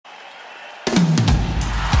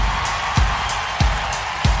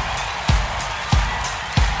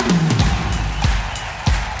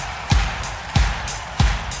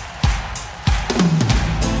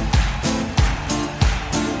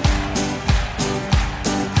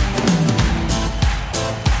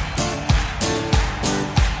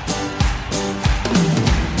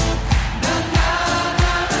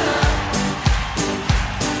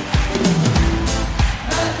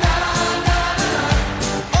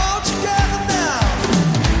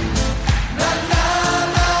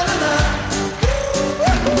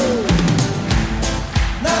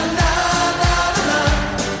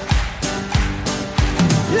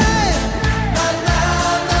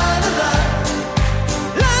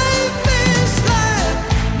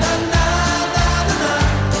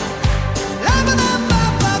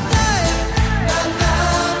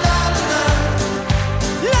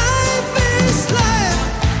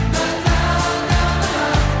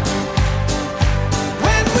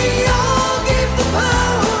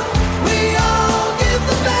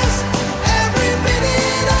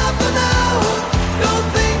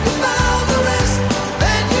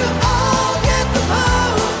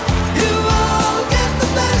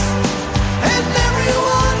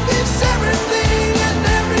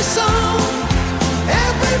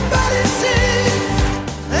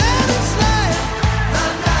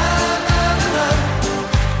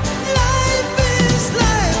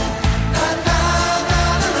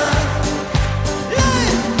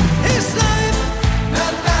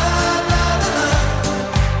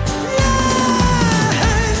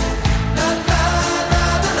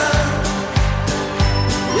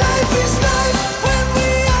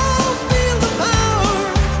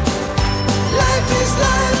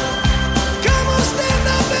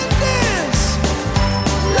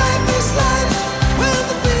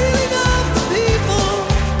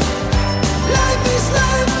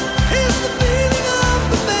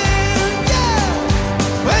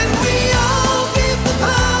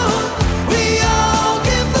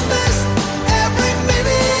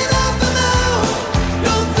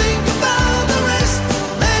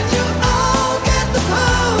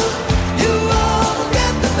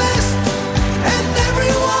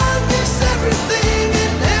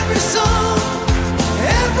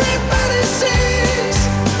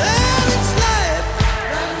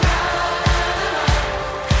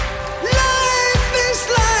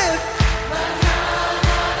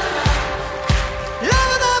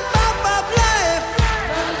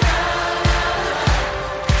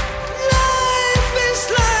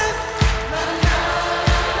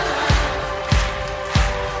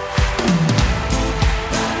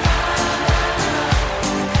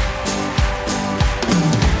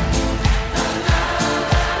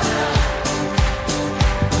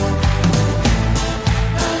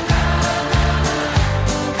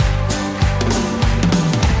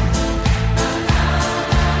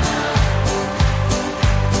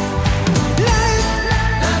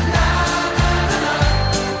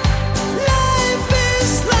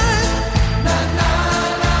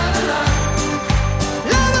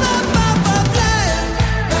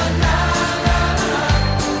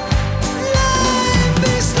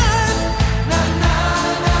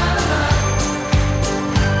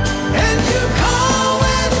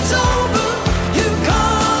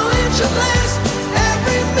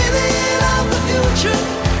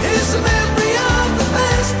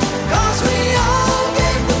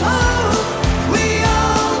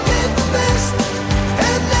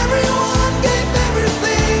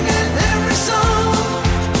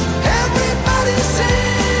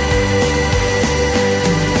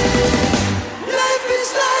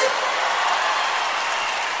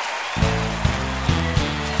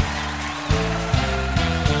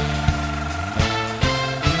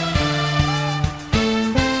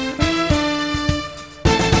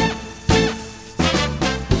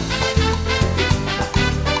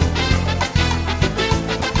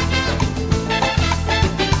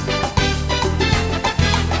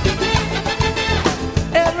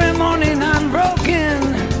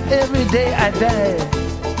day I die.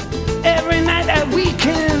 Every night I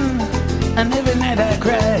weaken, and every night I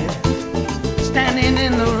cry. Standing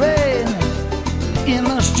in the rain, in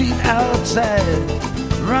the street outside,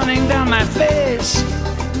 running down my face,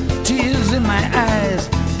 tears in my eyes.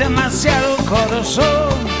 Demasiado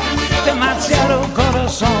corazón, demasiado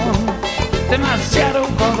corazón, demasiado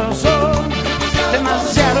corazón,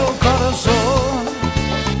 demasiado corazón.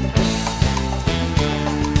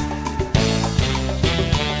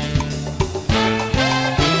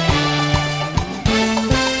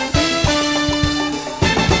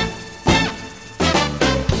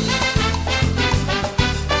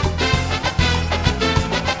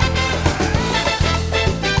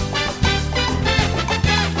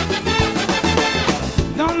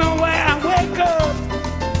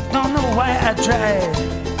 I tried.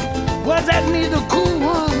 Was that me, the cool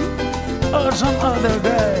one, or some other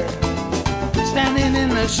guy? Standing in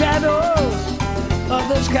the shadows of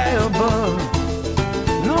the sky above.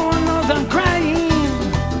 No one knows I'm crying,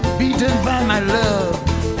 beaten by my love.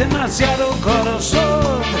 Demasiado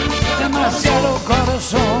corazón, demasiado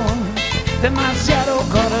corazón, demasiado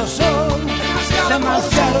corazón,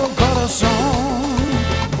 demasiado corazón.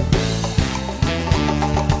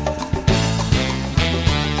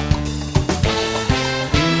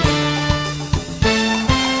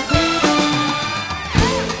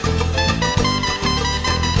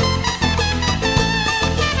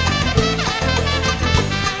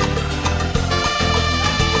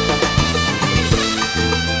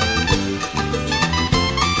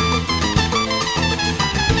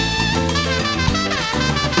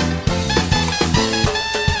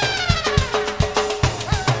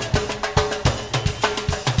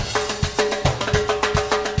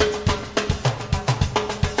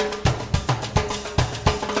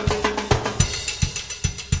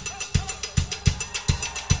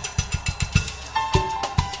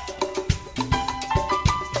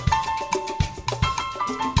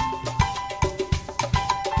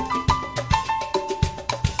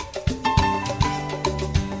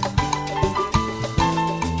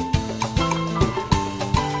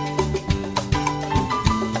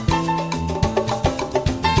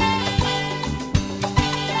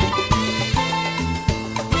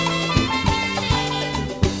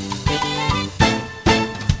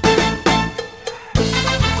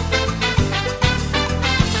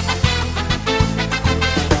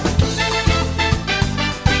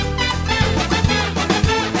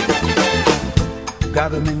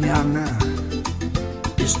 Cada mañana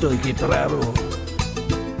estoy quebrado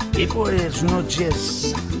y por las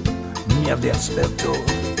noches me desperto.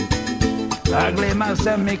 Lágrimas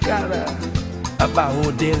en mi cara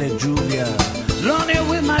abajo de la lluvia. Lonely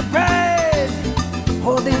with my pride,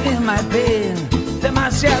 holding in my pain.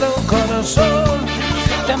 Demasiado corazón,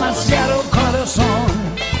 demasiado corazón,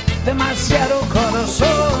 demasiado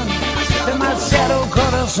corazón, demasiado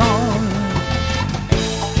corazón.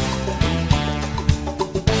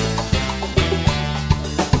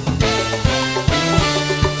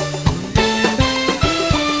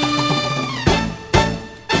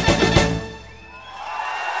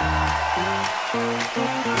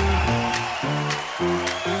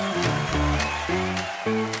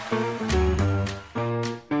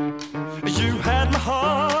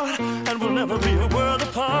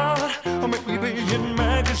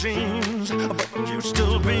 But you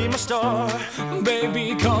still be my star,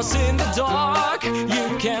 baby, cause in the dark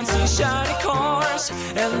you can see shiny cars,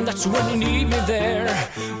 and that's when you need me there.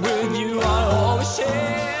 With you I always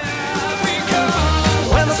share, because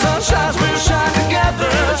when the sun shines we'll shine together.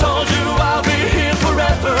 Told you I'll be here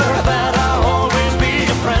forever, that I'll always be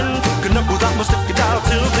your friend. Good enough without my stick it out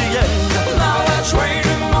till the end. Now let's wait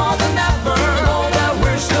more than ever, know that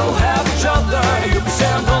we still have each other. You can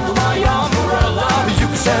stand under my umbrella, you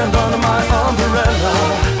can stand under my umbrella,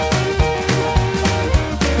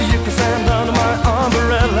 you can stand under my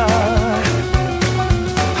umbrella.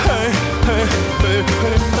 Hey, hey, hey,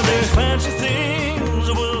 hey. These fancy things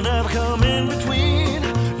will never come in between.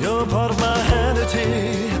 You're part of my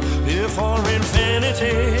entity, here for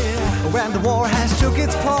infinity. When the war has took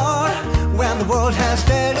its part, when the world has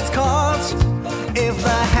dealt its cards, if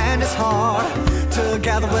the hand is hard,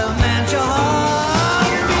 together we'll mend your heart.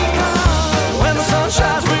 When the sun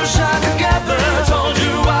shines, we'll shine together. Told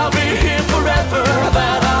you I'll be here forever,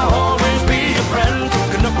 that I'll always be your friend.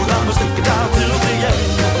 Good enough without me, stick it out till the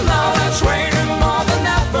end. Now that's raining more than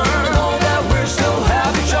ever, know that we still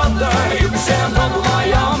have each other. You can stand under my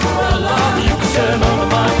umbrella, you can stand under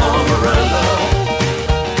my umbrella,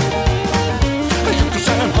 you can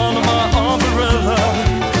stand under my umbrella.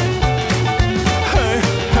 Hey,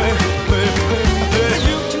 hey, hey, hey, hey.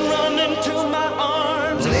 You can run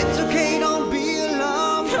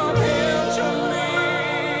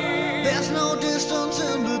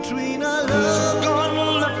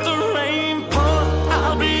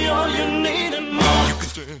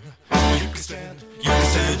When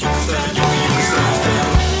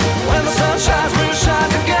the sun shines, we'll shine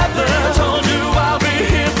together. I told you I'll be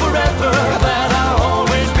here forever, that I'll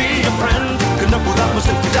always be your friend. Cause up without me,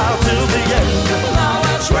 stick it out till the end. Now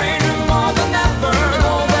it's raining more than ever,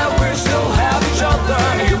 know that we still have each other.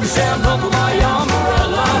 You can stand under my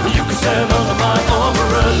umbrella. You can stand under my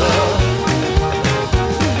umbrella.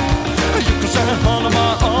 You can stand under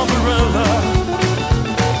my umbrella.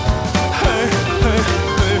 Hey, hey,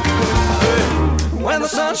 hey, hey, hey. When the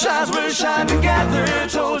sun shines, we'll shine together.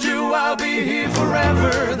 Told you I'll be here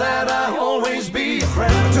forever, that I'll always be your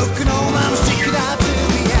friend. Took an old man, stick it out to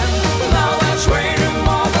the end. Now it's raining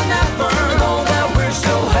more than ever, know that we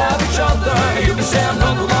still have each other. You can stand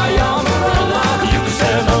under my umbrella. You can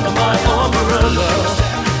stand under my umbrella.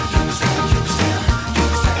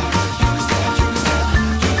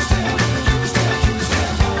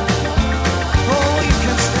 Oh, you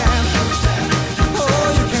can stand. Oh,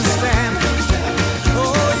 you can stand.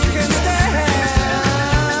 Oh, you can stand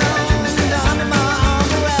under my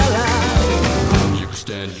umbrella. You can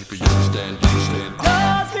stand, you can stand.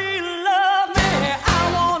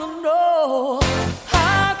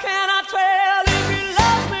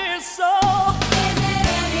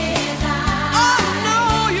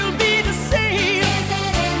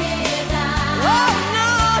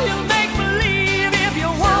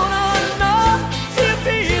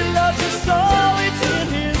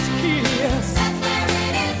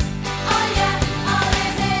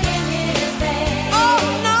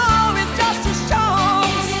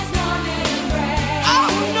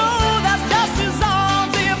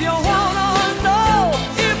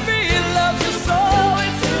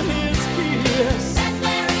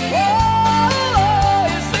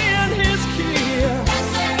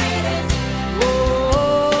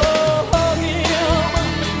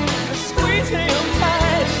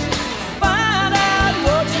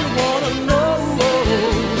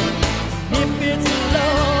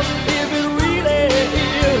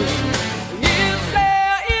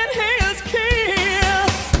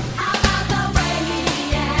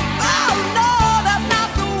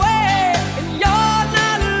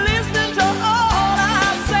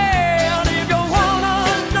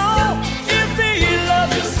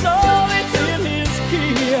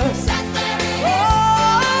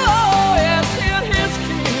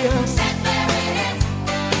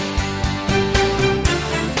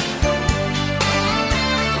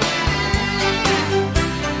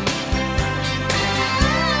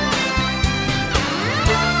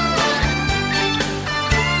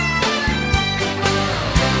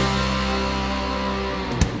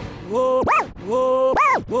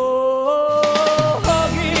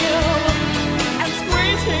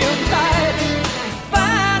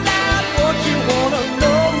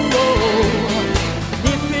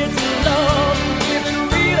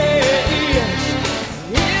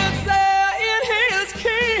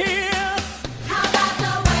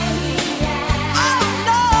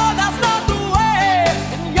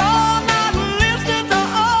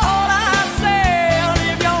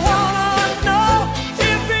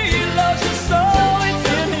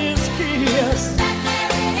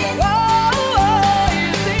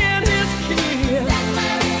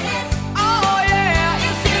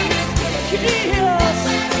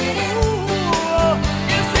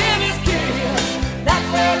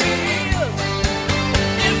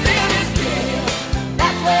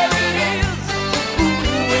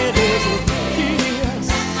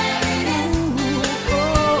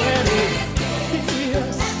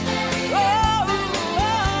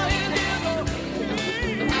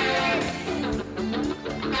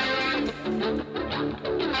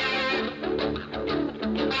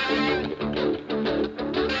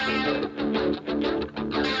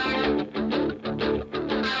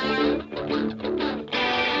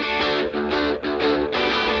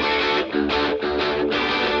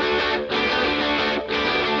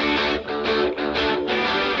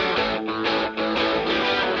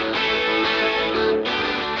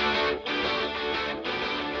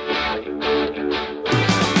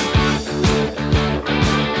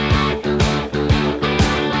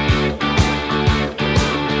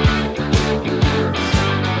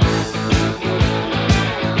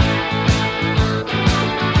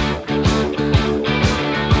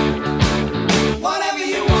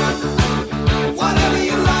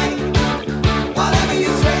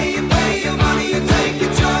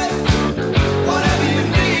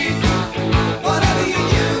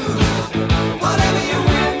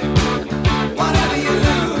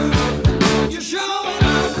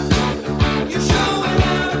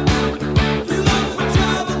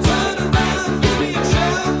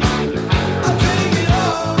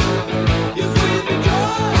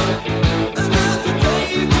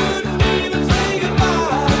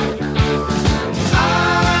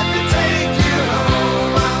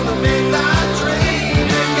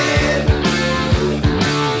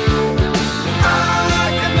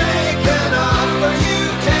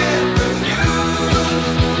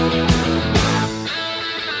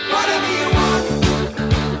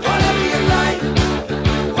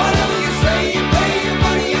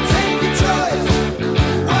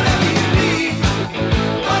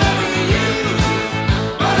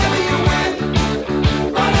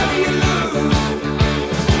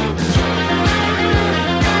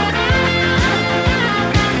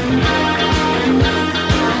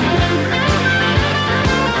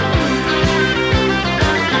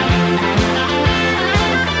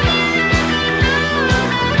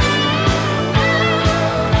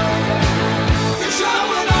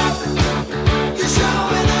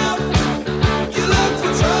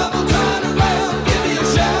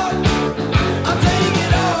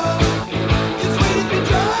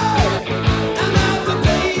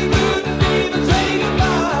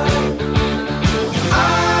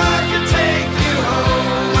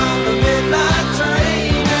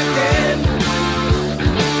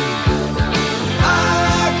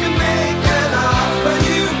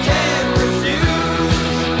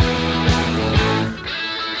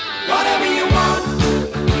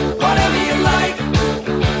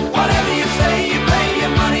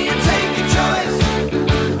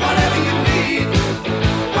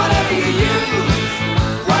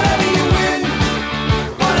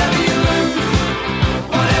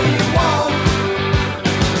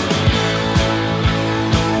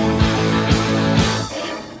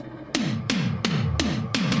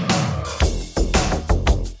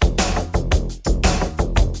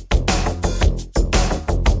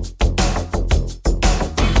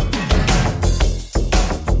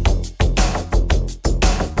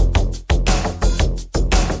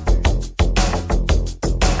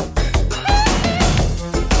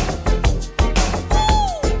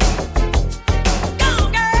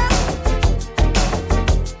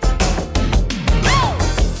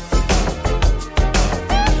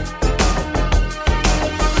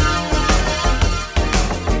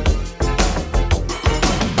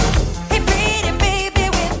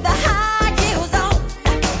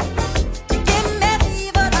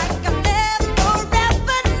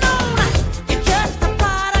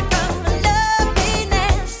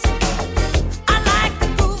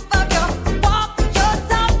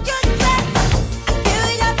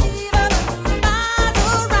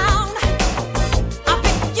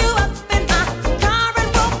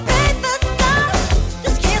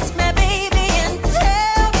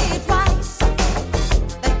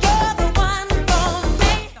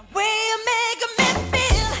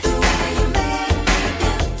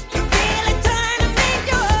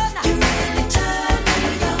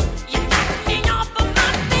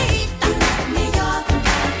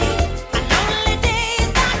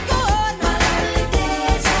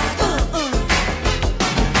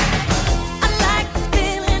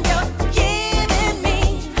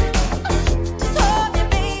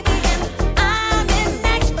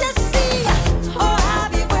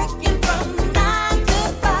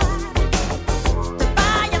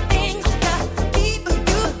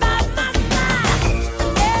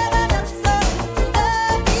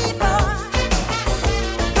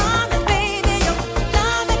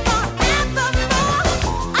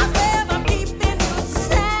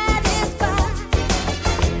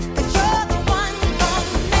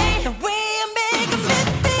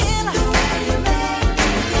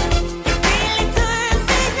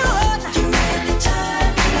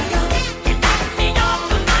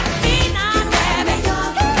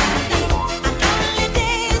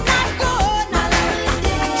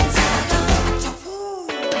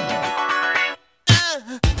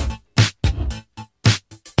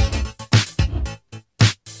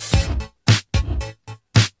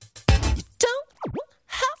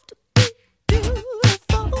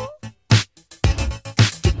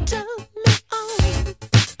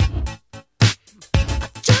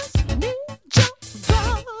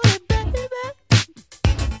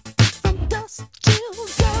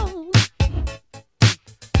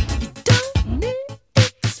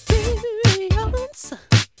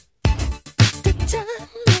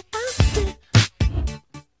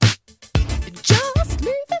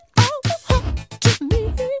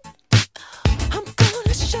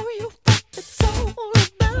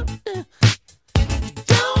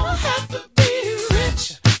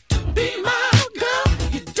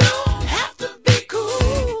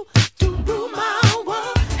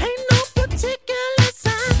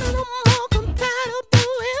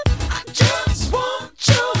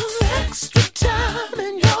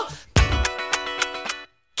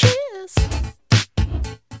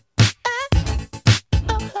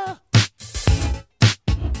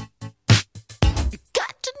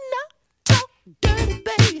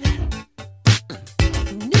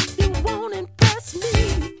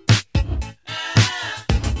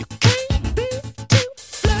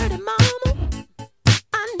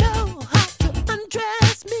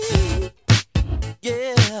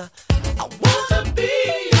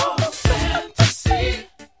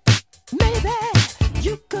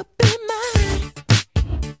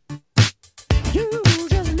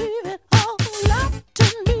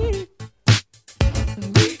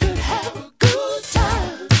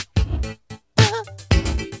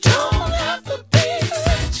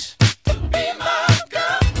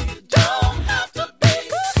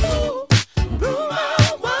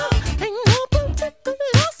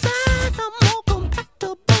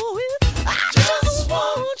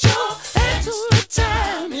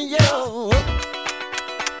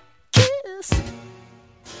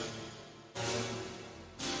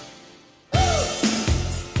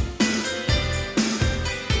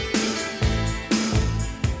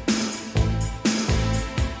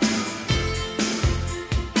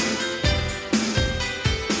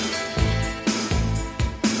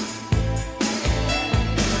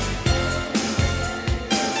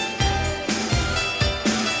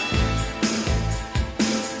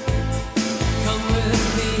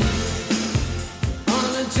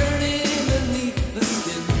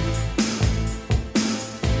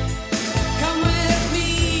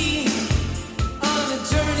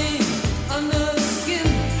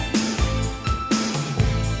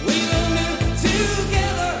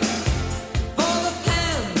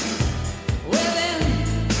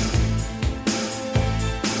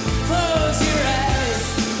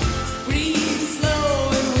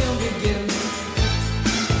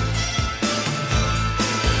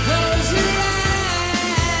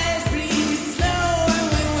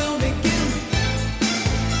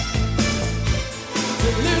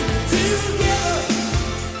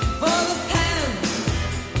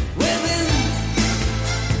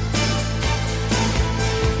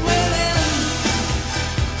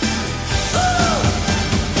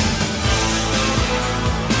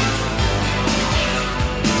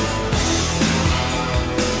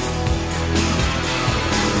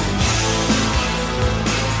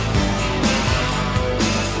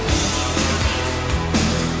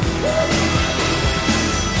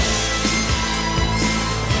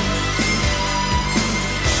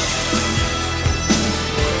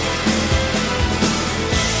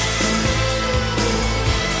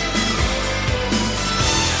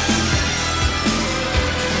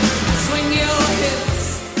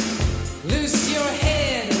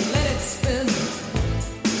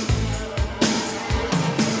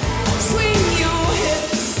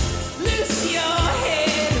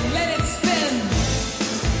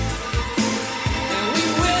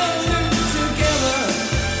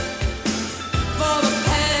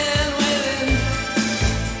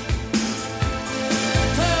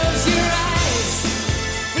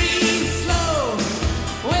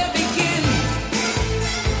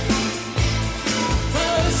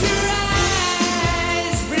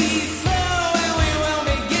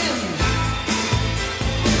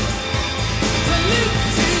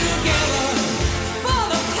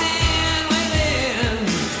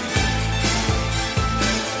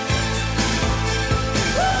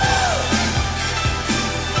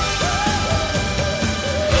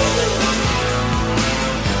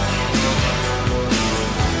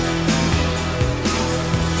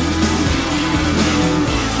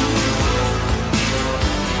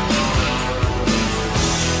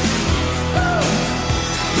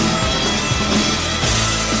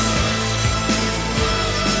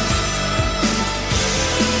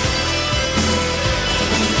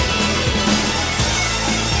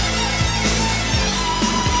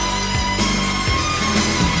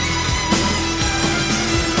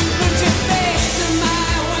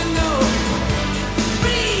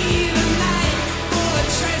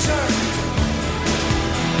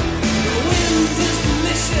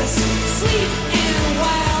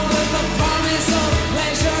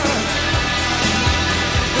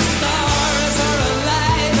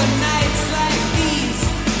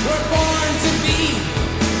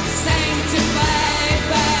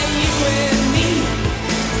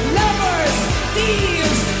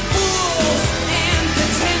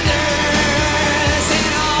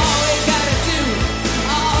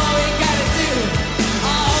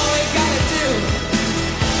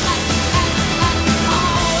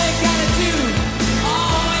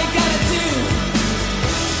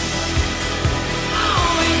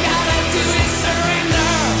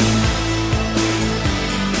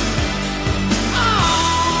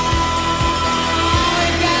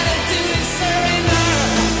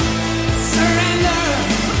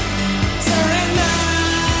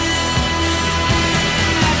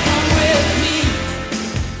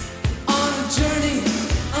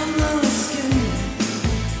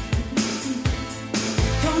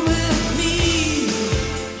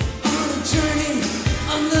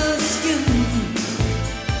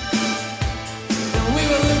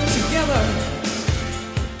 brother,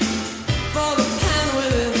 for the pain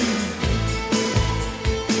within.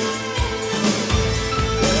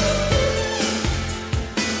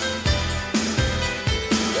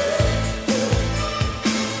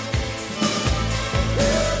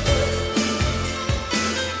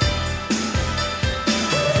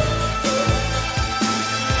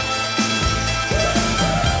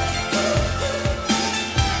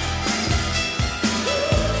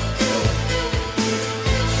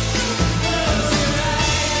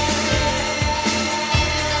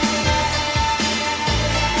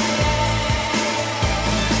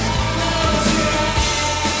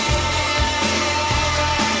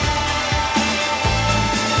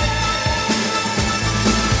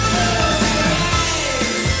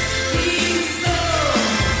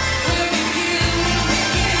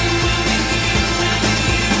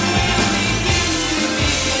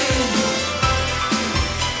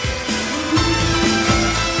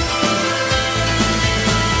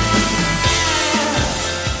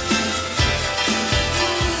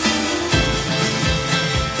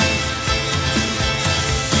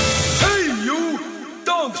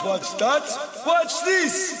 Watch that. Watch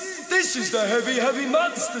this. This is the heavy, heavy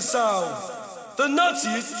monster sound. The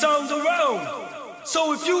nuttiest sound around.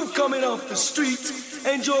 So if you're coming off the street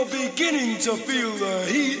and you're beginning to feel the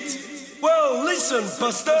heat, well, listen,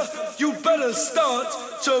 Buster, you better start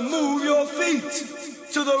to move your feet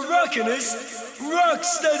to the rockinest, rock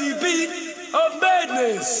steady beat of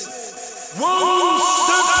madness. One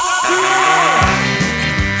step beyond.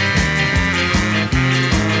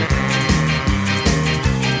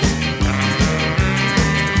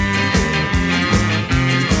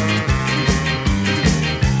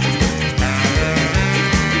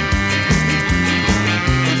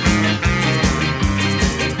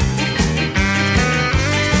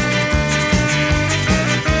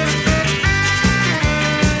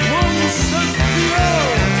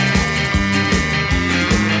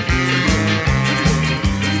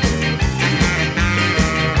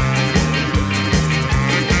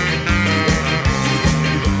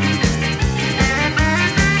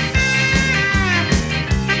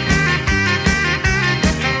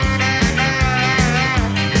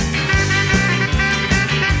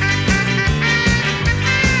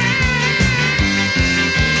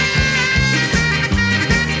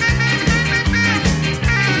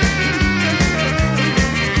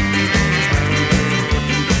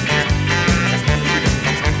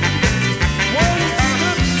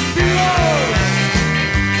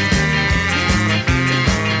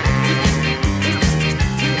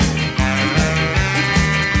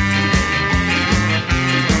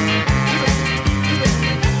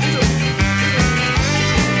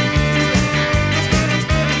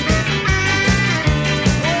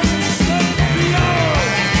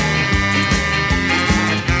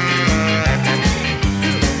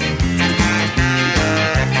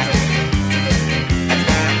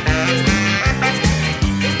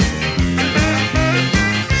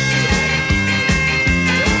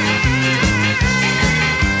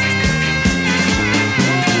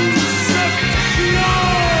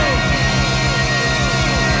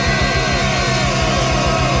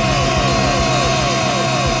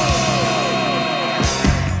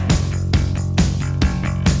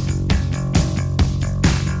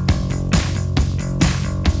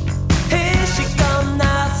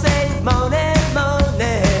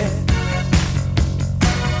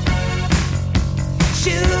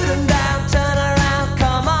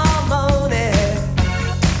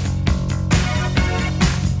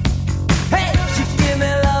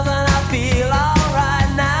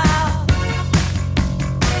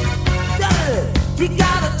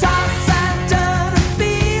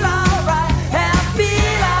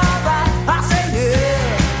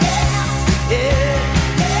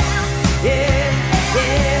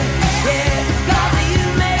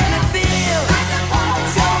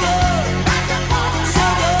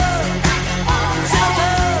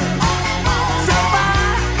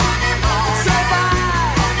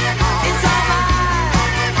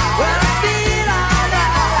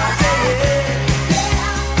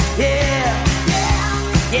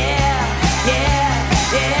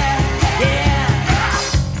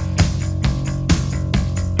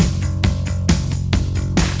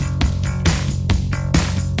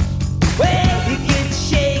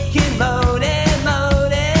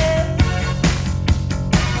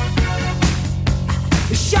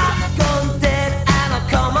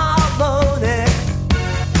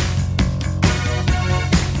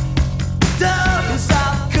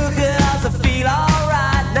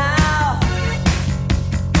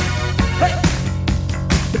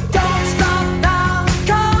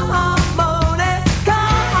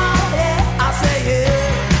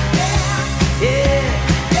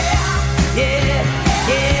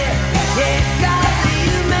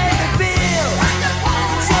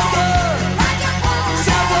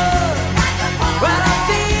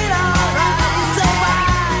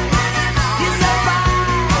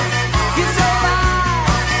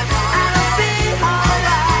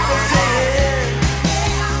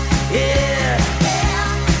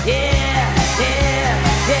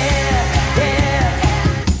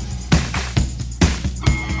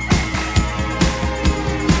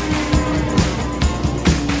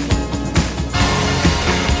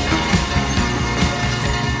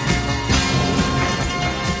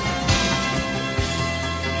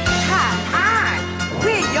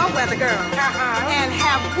 weather girl. And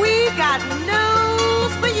have we got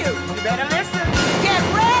news for you? You better listen. Get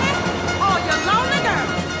ready, all you lonely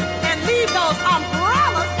girls, and leave those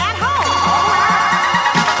umbrellas at home.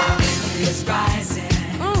 It's rising.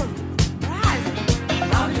 Rising.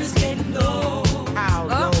 Numbers getting low. How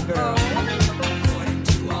low, girl? According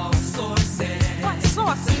to all sources. What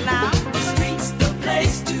sources now? The streets, the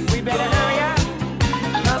place to We better go. hurry up.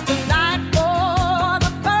 'Cause tonight, for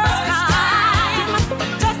the first time,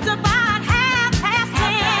 just about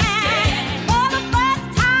 10:30, for the first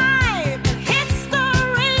time in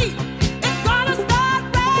history, it's gonna start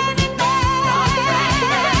raining men.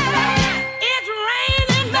 It's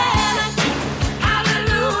raining men.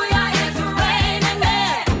 Hallelujah, it's raining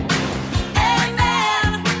men. Amen.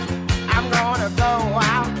 I'm gonna go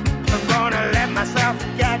out. I'm gonna let myself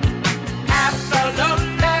get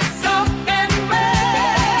absolutely soaking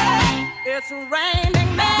wet. It's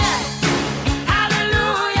raining men.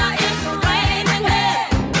 Hallelujah, it's raining men.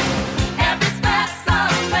 Every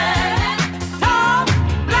specimen, tall,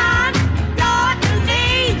 blind, dark and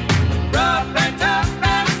neat, rough and tough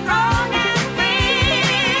and strong and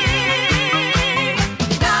weak.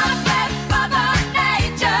 God bless Mother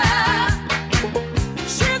Nature.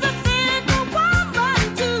 She's a single woman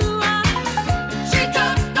too. She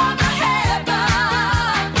took on the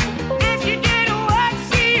heaven, and she did what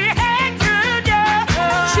she had to do.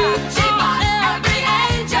 She fought every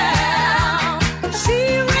angel. She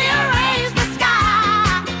rearranged the sky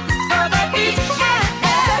so that each and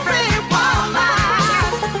every woman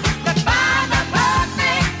could find the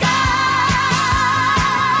perfect guy.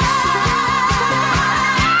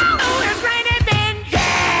 Oh, it's raining men,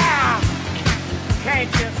 yeah.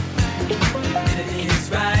 Can't you? It is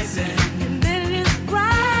rising. And then it's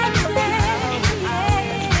rising,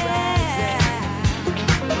 yeah.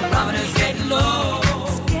 The barometer's getting low.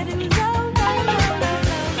 Getting low, low, low,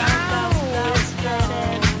 low, low.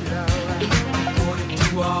 According to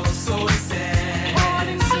all sources.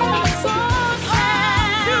 According to our sources.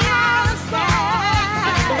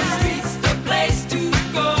 The streets, the place to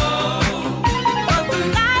go. Was the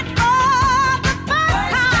night for the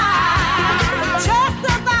first time, just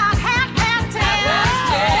about 10:30.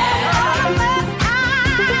 For the first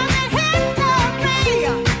time in history,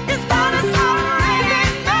 it's gonna start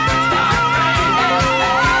raining men.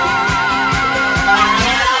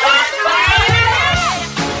 It's raining.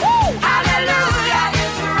 Hallelujah,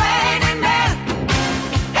 it's raining men.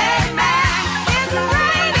 Amen. It's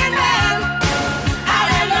raining men.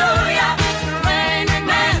 Hallelujah, it's raining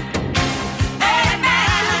men.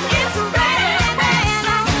 Amen. It's raining men.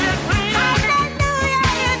 Hallelujah,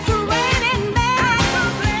 it's raining men.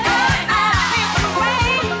 It's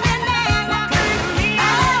raining men.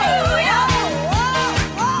 Hallelujah.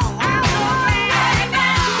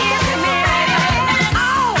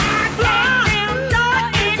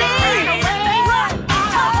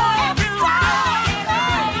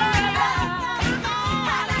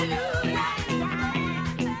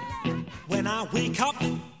 When I wake up,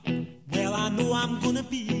 well, I know I'm gonna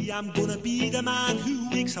be the man who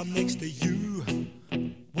wakes up next to you.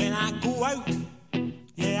 When I go out,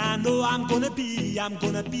 yeah, I know I'm gonna be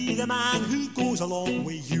the man who goes along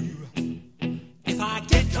with you. If I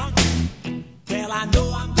get drunk, well, I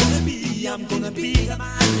know I'm gonna be the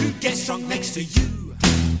man who gets drunk next to you.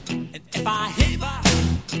 And if I haver,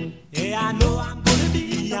 yeah, I know I'm gonna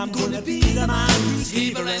be the man who's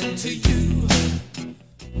havering to you.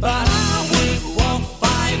 But I would walk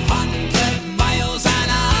 500 miles and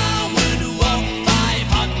I would walk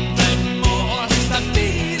 500 more to be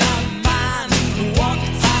the man who walked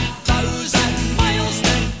 1,000 miles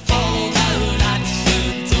to fall down at your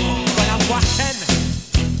door. When I'm working,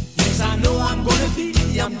 yes, I know I'm gonna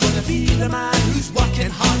be the man who's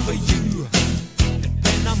working hard for you. And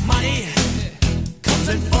when the money comes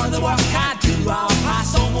in for the work I do, I'll pass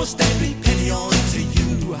almost every penny on to you.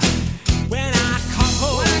 When I come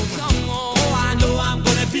home, oh, I know I'm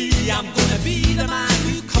gonna be the man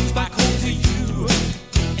who comes back home to you.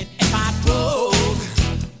 And if I broke,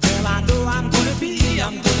 well, I know I'm gonna be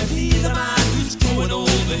the man who's growing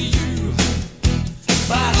over you.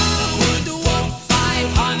 But I would walk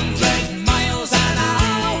 500 miles and I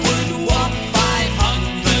would walk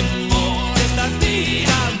 500 more just to be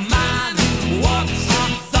the man who walks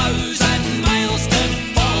 1,000 miles to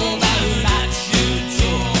fall down at your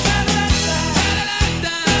door.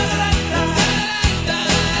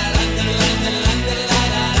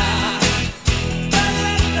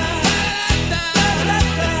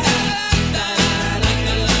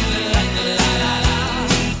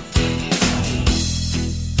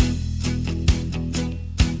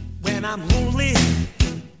 When I'm lonely,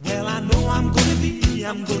 well, I know I'm gonna be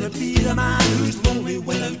I'm gonna be the man who's lonely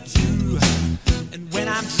without you. And when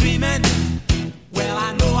I'm dreaming, well,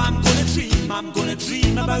 I know I'm gonna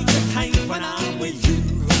dream about the time when I'm with you.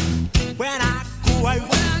 When I go out,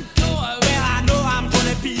 well, I know I'm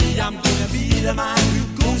gonna be the man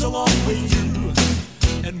who goes along with you.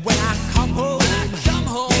 And when I come home, yes,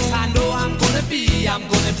 I know I'm gonna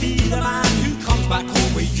be the man who comes back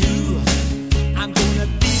home with you. I'm gonna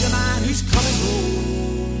be the man who's coming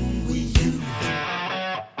home with you.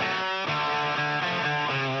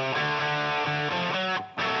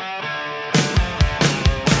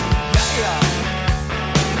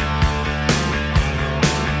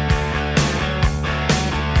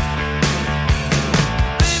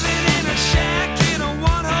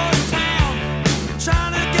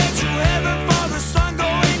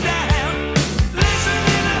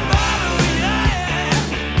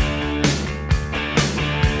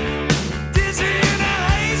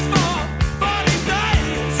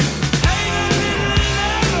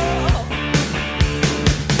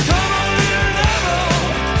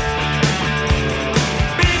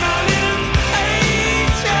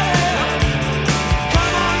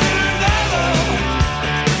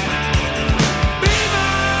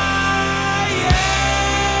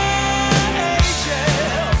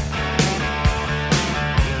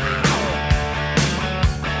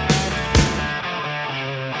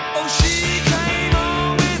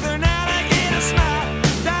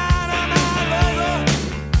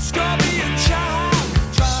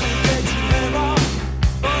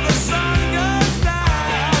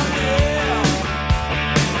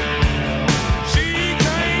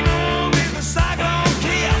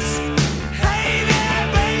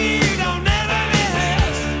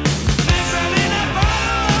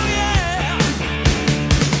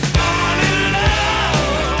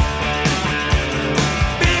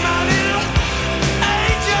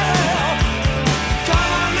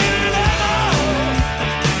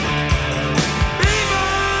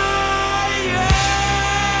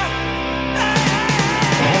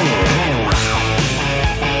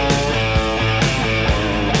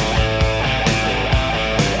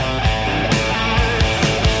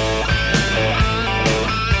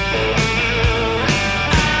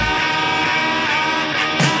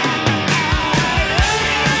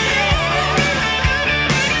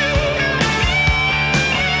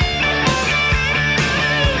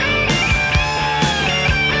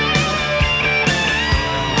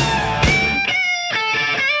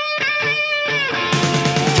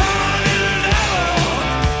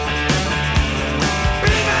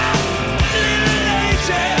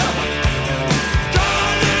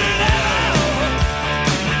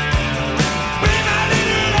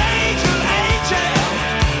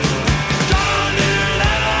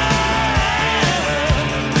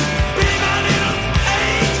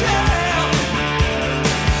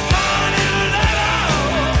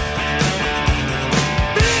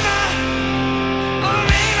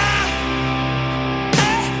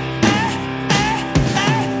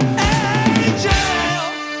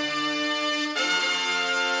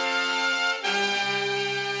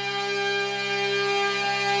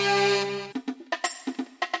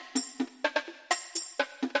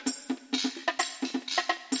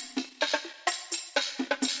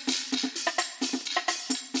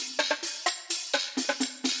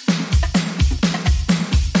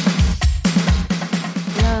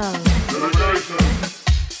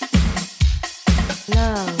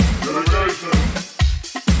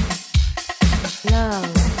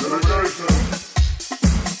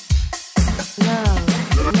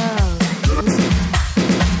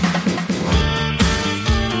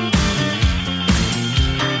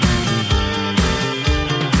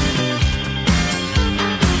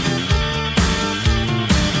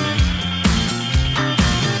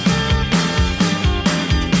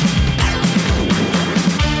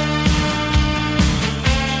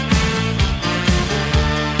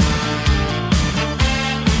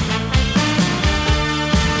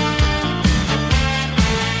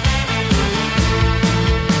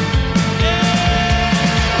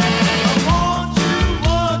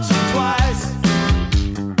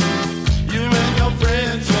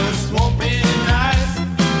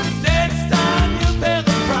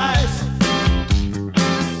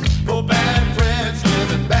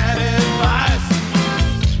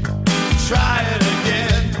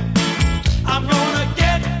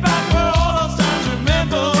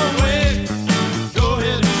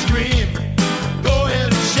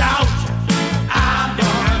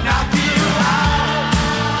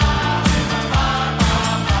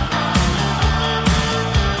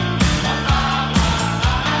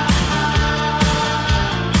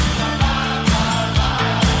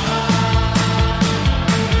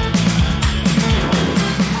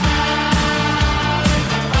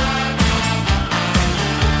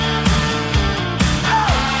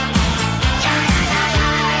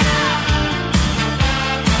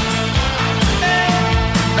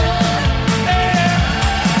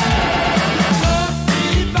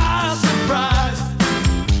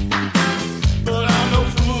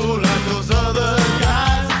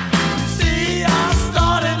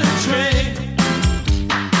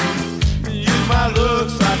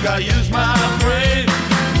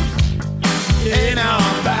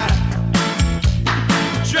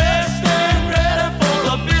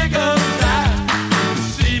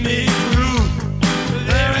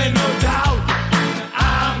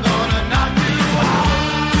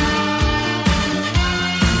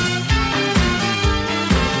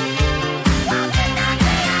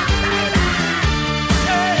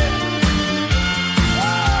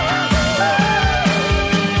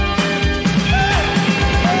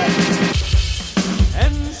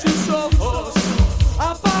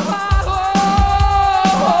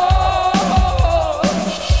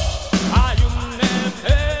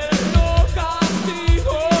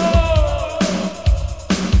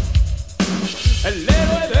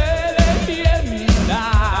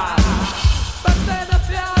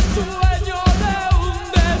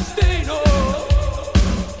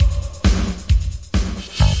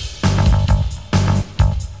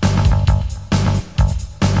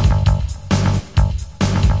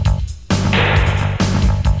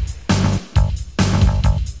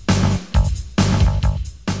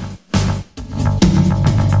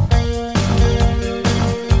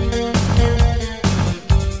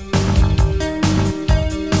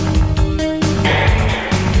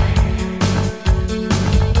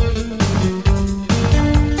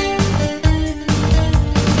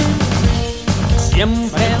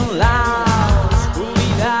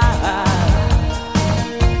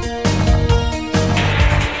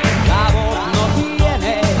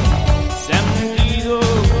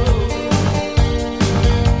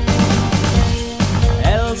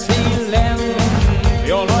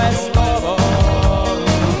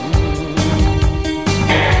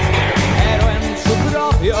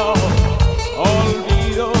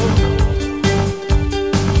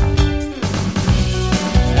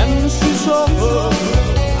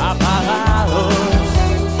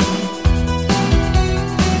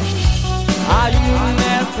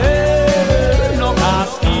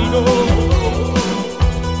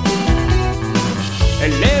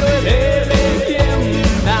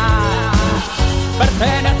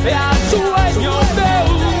 pertenece al sueño de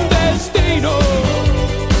un destino.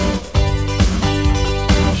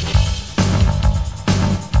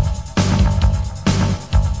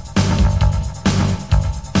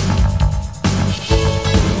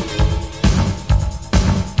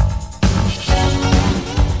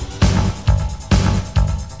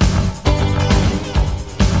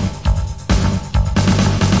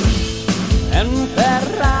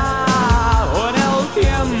 Encerrado en el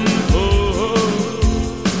tiempo,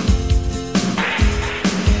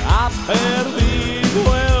 ha perdido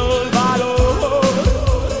el valor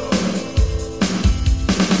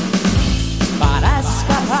para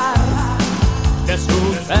escapar de su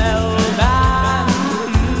celda.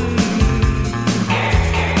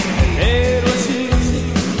 Pero sin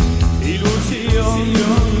ilusión.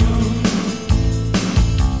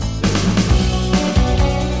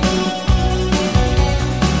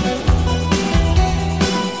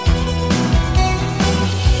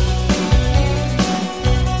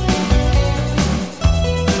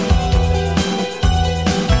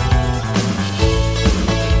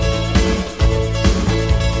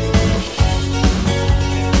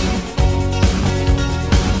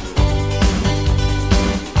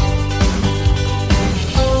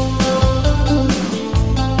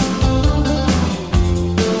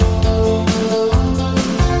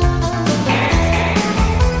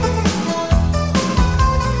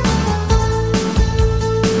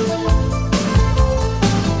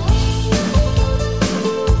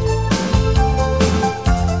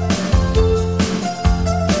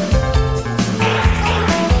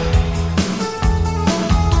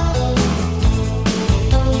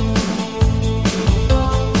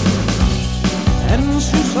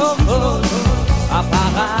 Ojos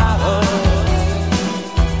apagados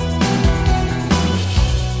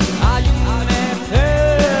hay un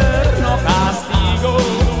eterno castigo.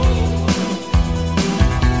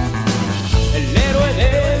 El héroe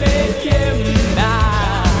de leyenda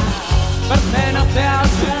pertenece al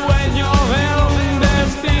sueño de un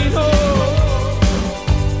destino.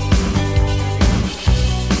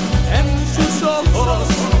 En sus ojos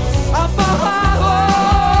apagados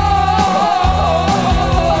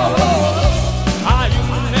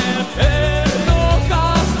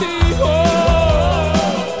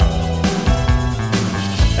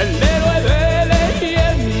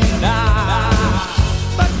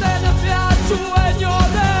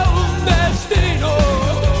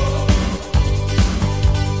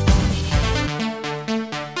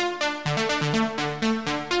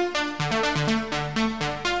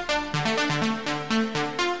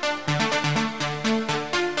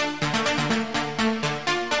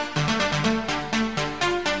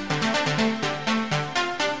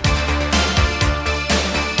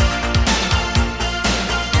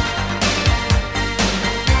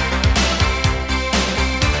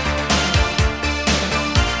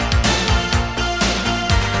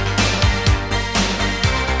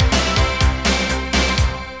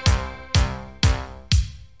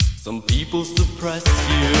Some people suppress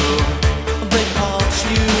you, they part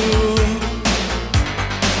you,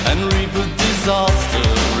 and reap a disaster.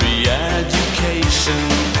 Re-education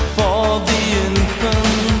for the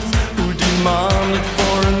infants who demand it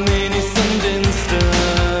for an innocent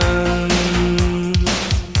instant.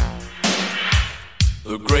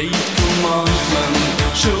 The great commandment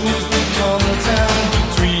shows the content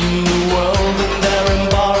between the world and their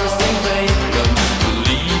embarrassing pavement.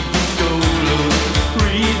 Believe the scholars,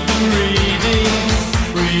 read the readings,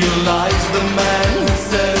 realize the man who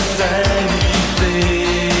says anything.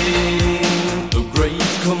 The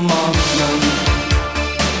great commandment.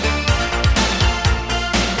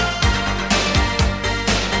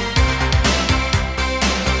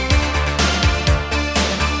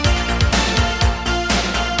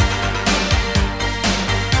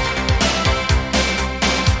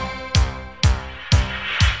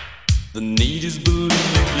 The need is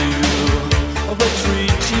believe you, they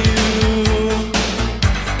treat you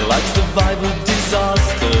like survival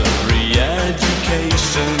disaster.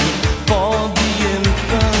 Re-education for the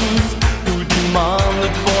infants who demand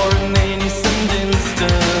it for an innocent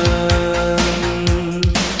instant.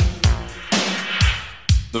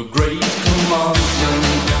 The great commandment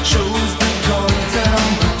shows the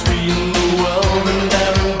content between the world and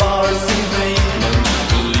their embarrassing pavement.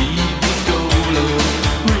 Believe the scholars,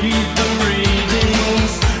 read the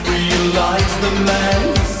readings, realize the man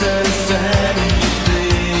who says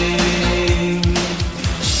anything.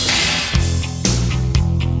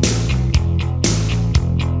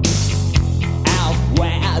 Out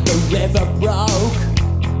where the river broke,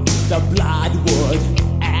 the bloodwood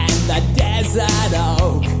and the desert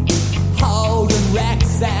oak, holding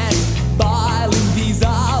wrecks and boiling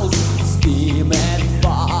diesel.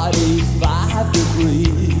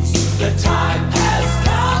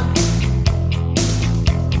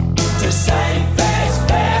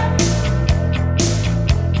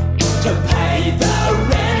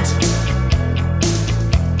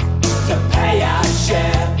 pay our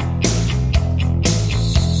share.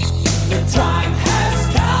 The time has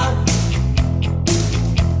come.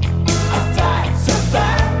 A fact's a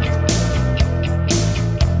fact.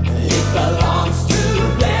 It belongs to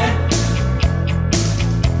them.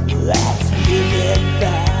 Let's give it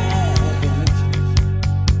back.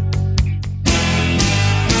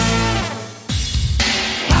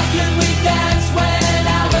 How can we dance when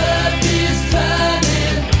our earth is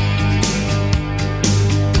turning?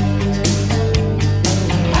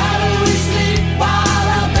 How do we sleep while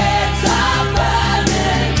our beds are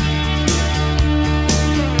burning?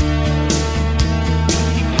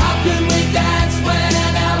 How can we dance when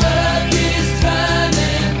our earth is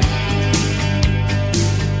turning?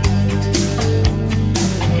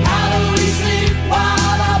 How do we sleep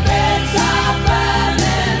while our beds are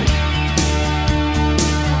burning?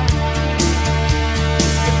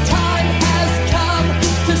 The time has come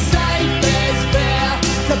to say fair's fair,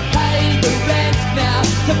 to pay the rent now,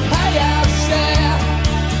 to pay our share.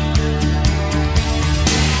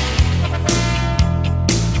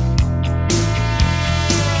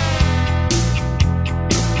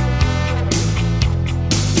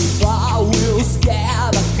 Far will scare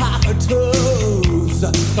the cockatoos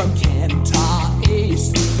from Kentar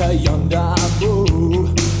East to yonder move.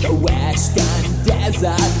 The western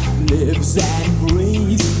desert lives and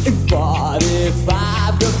breathes in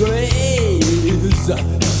 45 degrees.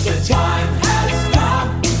 The time has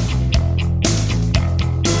come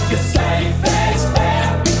to say fair's fair,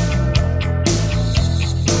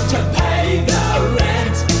 to pay the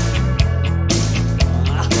rent,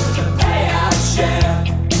 to pay our share.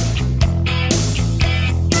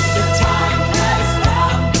 The time has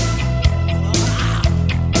come.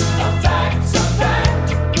 A fact's a fact.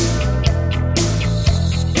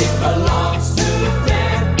 It belongs to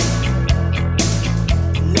them.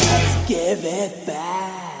 Let's give it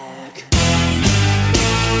back.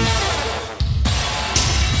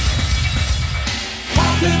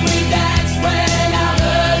 How can we dance when our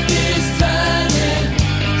earth is turning?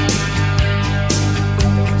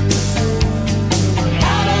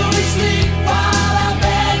 How do we sleep while our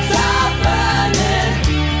beds are burning?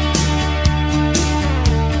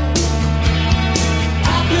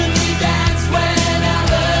 How can we dance when our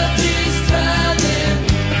earth is turning?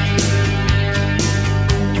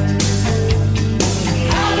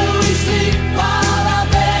 How do we sleep while our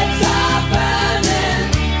beds are burning?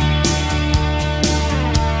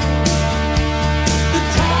 The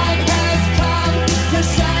time has come to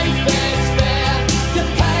say fair's fair, to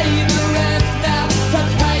pay the rent now, to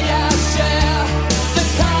pay our share. The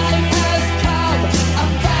time has come, a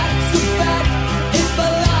fact's a fact. It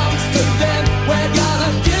belongs to them. We're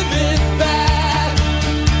gonna give it back.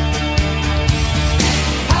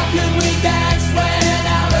 How can we dance when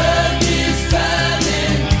our earth is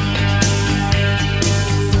turning?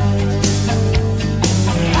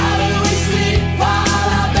 How do we sleep while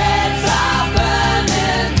our beds are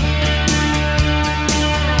burning?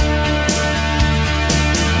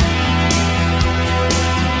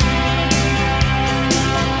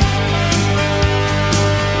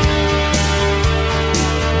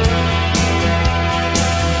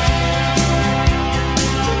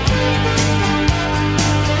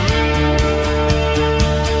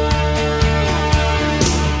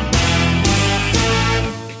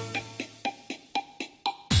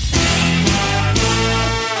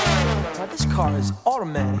 Now this car is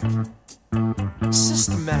automatic,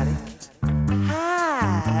 systematic,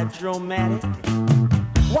 hydromatic.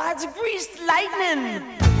 Why it's greased lightning?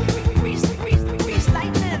 Greased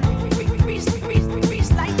lightning.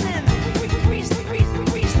 Greased lightning.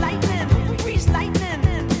 Greased lightning. Greased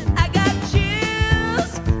lightning. I got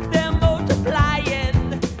chills, they're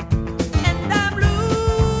multiplying, and I'm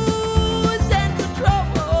losing control.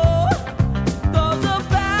 'Cause the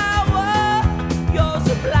power you're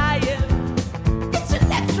supplying, it's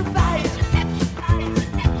electrifying.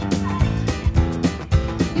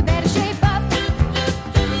 You better shape up,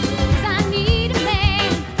 'cause I need a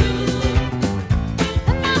man.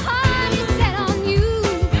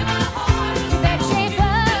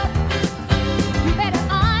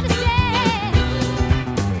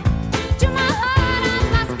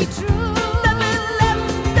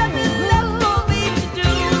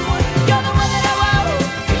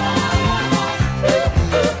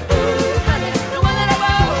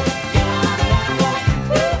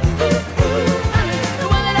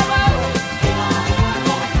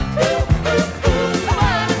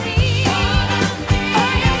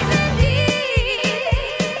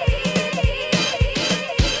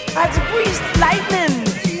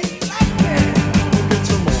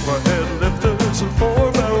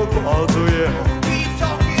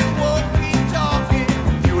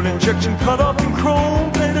 injection cut up in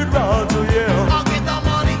chrome-plated rods, oh yeah. I'll get the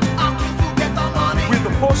money, I'll get the money. With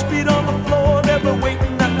the 4-speed on the floor, never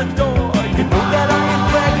waiting at the door. You know that I ain't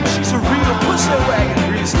bragging, she's a real pussy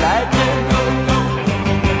wagon. Grease lightning,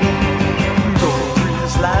 go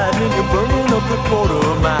grease lightning, you're burning up the quarter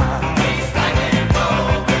mile. Grease lightning,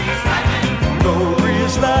 go, grease lightning. Go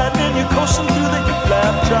grease lightning, you're coasting through the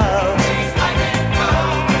hip-lap trials. Grease lightning, go,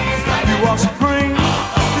 grease lightning. You are supreme,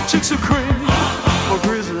 the chicks are cream. For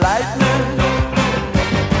grease lightning,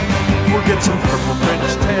 we'll get some purple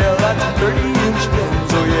French tail, that's 30-inch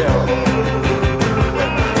fins, oh yeah.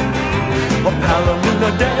 A Palomino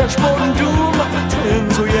dashboard and dual muffin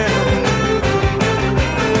twins, oh yeah.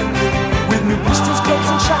 With new pistols, clubs,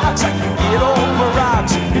 and shocks, I can get all my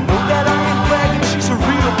rocks. You know that I ain't bragging, she's a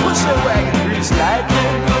real pussy wagon. Grease lightning.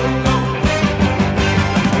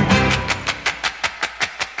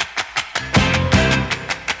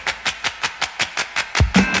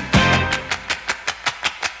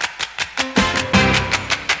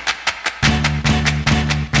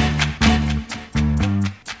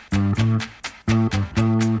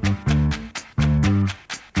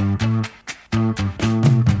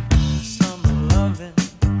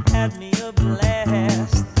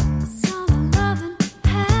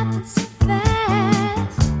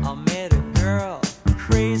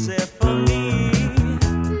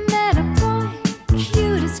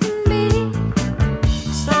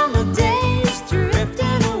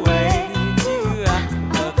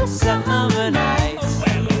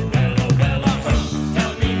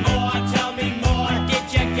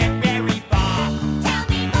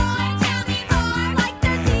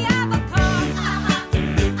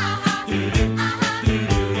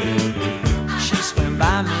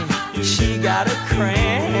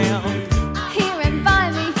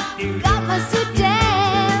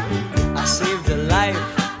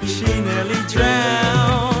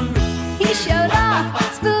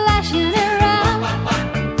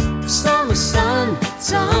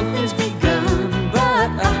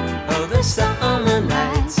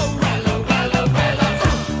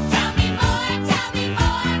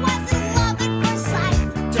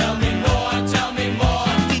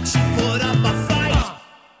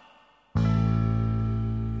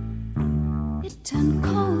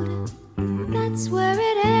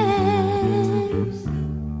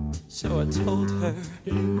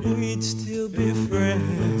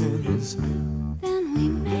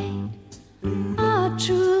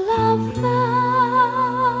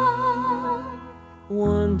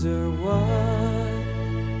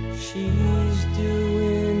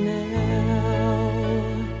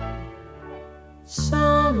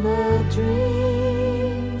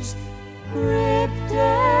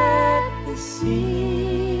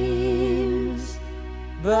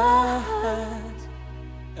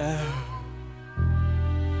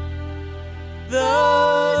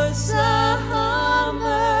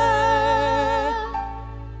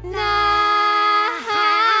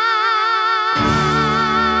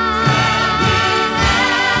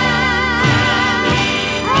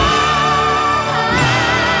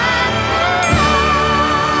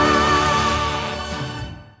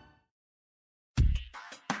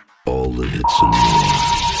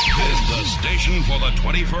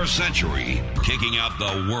 Century, kicking out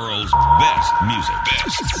the world's best music.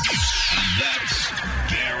 That's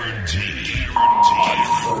guaranteed.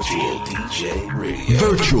 On Virtual DJ Radio.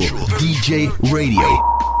 Virtual DJ Radio.